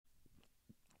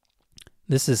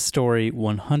This is story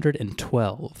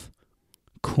 112,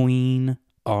 Queen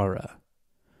Ara.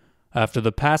 After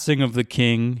the passing of the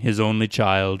king, his only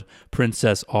child,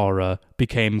 Princess Ara,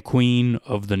 became queen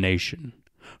of the nation.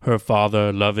 Her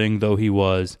father, loving though he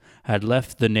was, had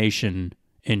left the nation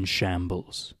in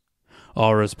shambles.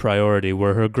 Ara's priority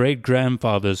were her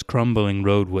great-grandfather's crumbling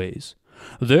roadways.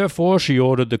 Therefore she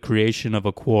ordered the creation of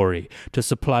a quarry to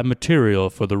supply material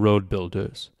for the road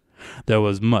builders. There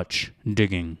was much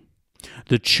digging.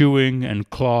 The chewing and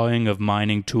clawing of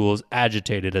mining tools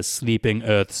agitated a sleeping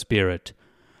earth spirit.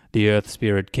 The earth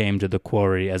spirit came to the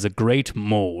quarry as a great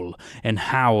mole and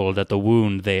howled at the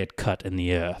wound they had cut in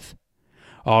the earth.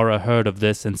 Ara heard of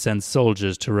this and sent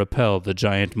soldiers to repel the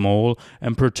giant mole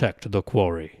and protect the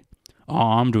quarry.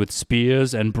 Armed with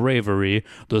spears and bravery,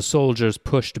 the soldiers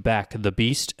pushed back the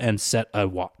beast and set a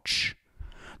watch.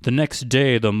 The next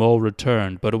day the mole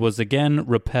returned, but it was again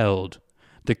repelled.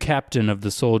 The captain of the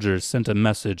soldiers sent a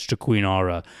message to Queen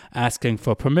Ara, asking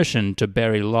for permission to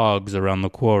bury logs around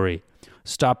the quarry,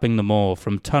 stopping the mole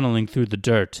from tunneling through the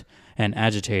dirt and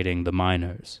agitating the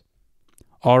miners.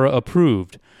 Ara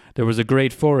approved. There was a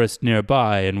great forest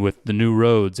nearby, and with the new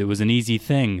roads it was an easy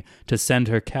thing to send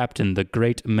her captain the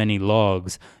great many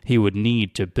logs he would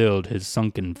need to build his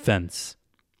sunken fence.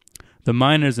 The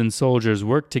miners and soldiers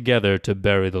worked together to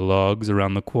bury the logs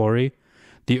around the quarry.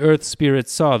 The earth spirit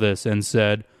saw this and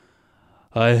said,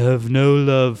 "I have no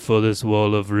love for this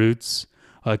wall of roots.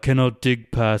 I cannot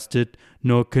dig past it,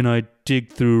 nor can I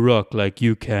dig through rock like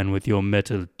you can with your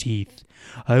metal teeth.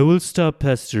 I will stop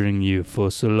pestering you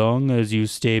for so long as you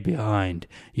stay behind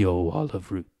your wall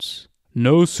of roots."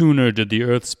 No sooner did the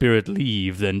earth spirit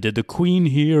leave than did the queen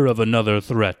hear of another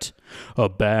threat. A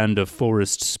band of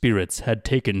forest spirits had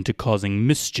taken to causing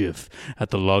mischief at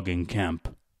the logging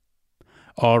camp.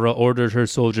 Ara ordered her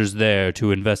soldiers there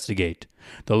to investigate.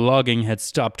 The logging had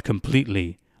stopped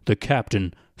completely. The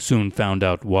captain soon found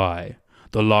out why.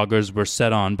 The loggers were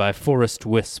set on by forest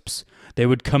wisps. They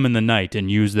would come in the night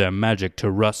and use their magic to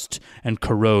rust and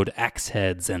corrode axe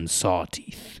heads and saw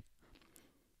teeth.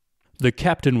 The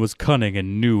captain was cunning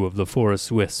and knew of the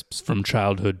forest wisps from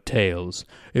childhood tales.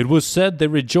 It was said they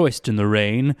rejoiced in the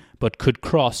rain, but could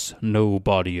cross no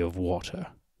body of water.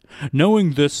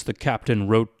 Knowing this, the captain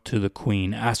wrote to the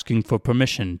queen asking for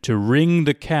permission to ring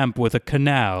the camp with a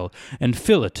canal and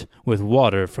fill it with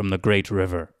water from the great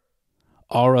river.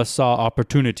 Ara saw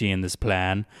opportunity in this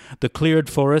plan. The cleared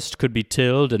forest could be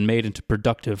tilled and made into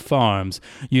productive farms,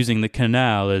 using the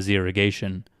canal as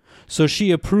irrigation. So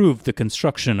she approved the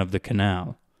construction of the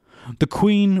canal. The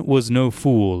queen was no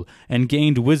fool, and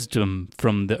gained wisdom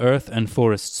from the earth and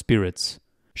forest spirits.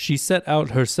 She set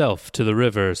out herself to the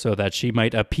river so that she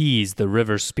might appease the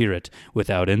river spirit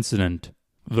without incident.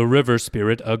 The river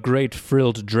spirit, a great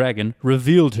frilled dragon,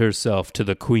 revealed herself to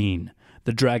the queen.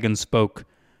 The dragon spoke,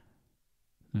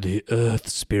 "The earth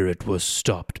spirit was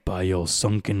stopped by your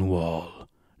sunken wall.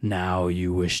 Now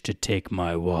you wish to take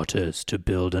my waters to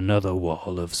build another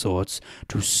wall of sorts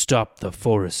to stop the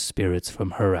forest spirits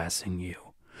from harassing you.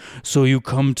 So you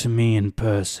come to me in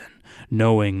person,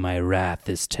 knowing my wrath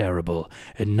is terrible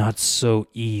and not so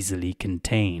easily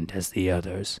contained as the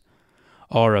others."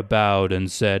 Ara bowed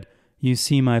and said, "You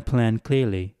see my plan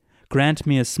clearly. Grant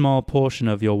me a small portion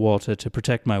of your water to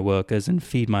protect my workers and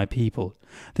feed my people.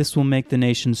 This will make the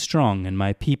nation strong, and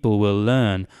my people will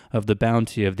learn of the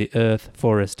bounty of the earth,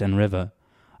 forest, and river.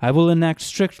 I will enact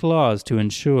strict laws to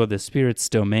ensure the spirit's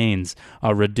domains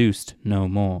are reduced no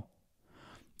more."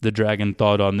 The dragon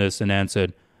thought on this and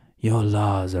answered, "Your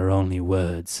laws are only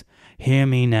words. Hear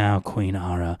me now, Queen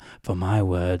Ara, for my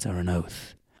words are an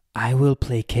oath. I will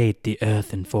placate the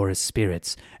earth and forest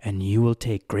spirits, and you will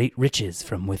take great riches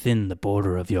from within the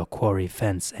border of your quarry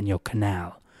fence and your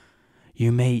canal.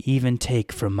 You may even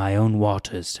take from my own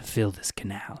waters to fill this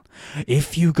canal.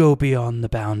 If you go beyond the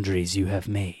boundaries you have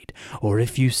made, or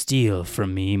if you steal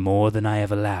from me more than I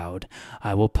have allowed,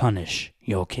 I will punish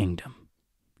your kingdom.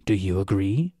 Do you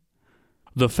agree?"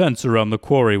 The fence around the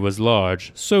quarry was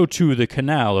large, so too the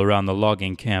canal around the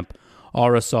logging camp.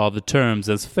 Ara saw the terms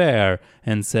as fair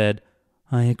and said,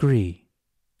 "I agree."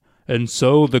 And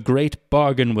so the great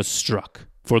bargain was struck.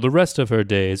 For the rest of her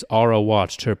days, Ara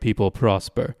watched her people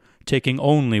prosper, taking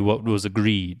only what was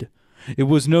agreed. It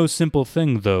was no simple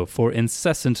thing, though, for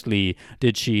incessantly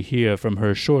did she hear from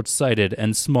her short-sighted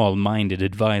and small-minded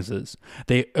advisers.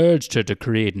 They urged her to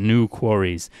create new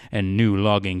quarries and new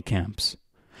logging camps.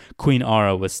 Queen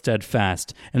Ara was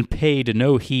steadfast and paid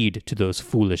no heed to those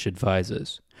foolish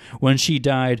advisers. When she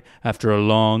died, after a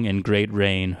long and great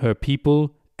reign, her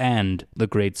people and the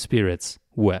great spirits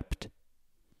wept.